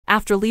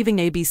After leaving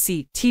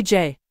ABC,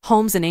 TJ,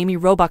 Holmes and Amy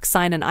Robach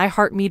sign an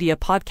iHeartMedia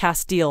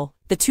podcast deal.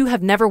 The two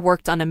have never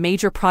worked on a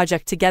major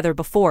project together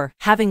before,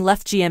 having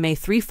left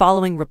GMA3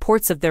 following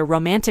reports of their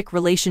romantic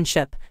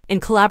relationship. In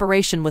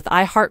collaboration with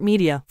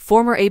iHeartMedia,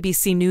 former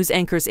ABC News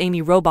anchors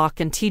Amy Robach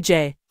and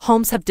TJ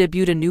Holmes have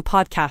debuted a new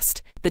podcast.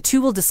 The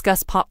two will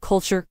discuss pop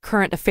culture,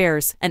 current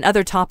affairs, and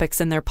other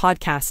topics in their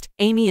podcast.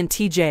 Amy and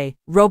TJ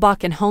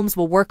Robach and Holmes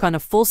will work on a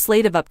full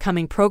slate of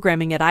upcoming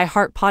programming at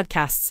iHeart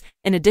Podcasts,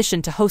 in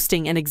addition to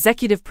hosting and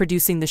executive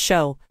producing the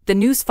show. The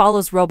news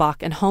follows Robach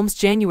and Holmes'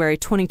 January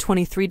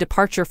 2023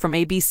 departure from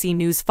ABC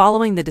News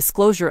following the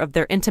disclosure of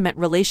their intimate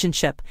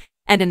relationship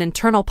and an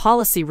internal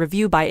policy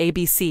review by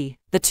ABC.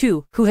 The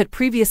two, who had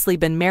previously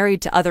been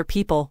married to other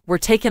people, were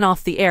taken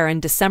off the air in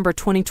December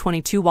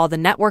 2022 while the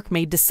network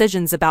made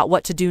decisions about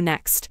what to do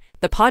next.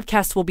 The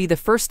podcast will be the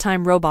first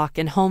time Robach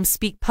and Holmes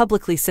speak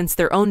publicly since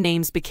their own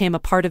names became a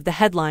part of the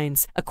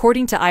headlines,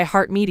 according to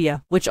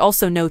iHeartMedia, which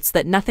also notes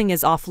that nothing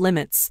is off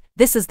limits.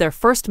 This is their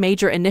first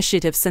major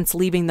initiative since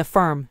leaving the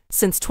firm.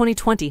 Since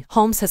 2020,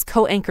 Holmes has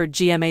co-anchored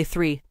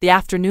GMA3, the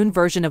afternoon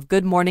version of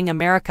Good Morning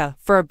America,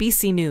 for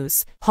ABC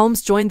News.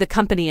 Holmes joined the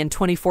company in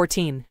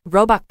 2014.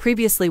 Robach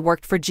previously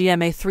worked for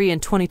GMA3 in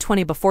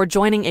 2020 before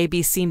joining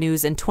ABC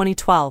News in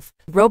 2012.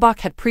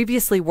 Robach had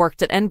previously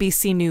worked at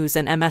NBC News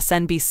and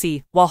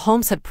MSNBC, while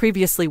Holmes had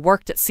previously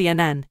worked at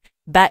CNN,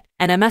 BET,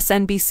 and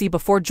MSNBC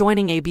before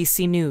joining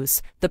ABC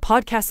News. The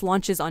podcast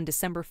launches on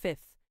December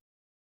 5th.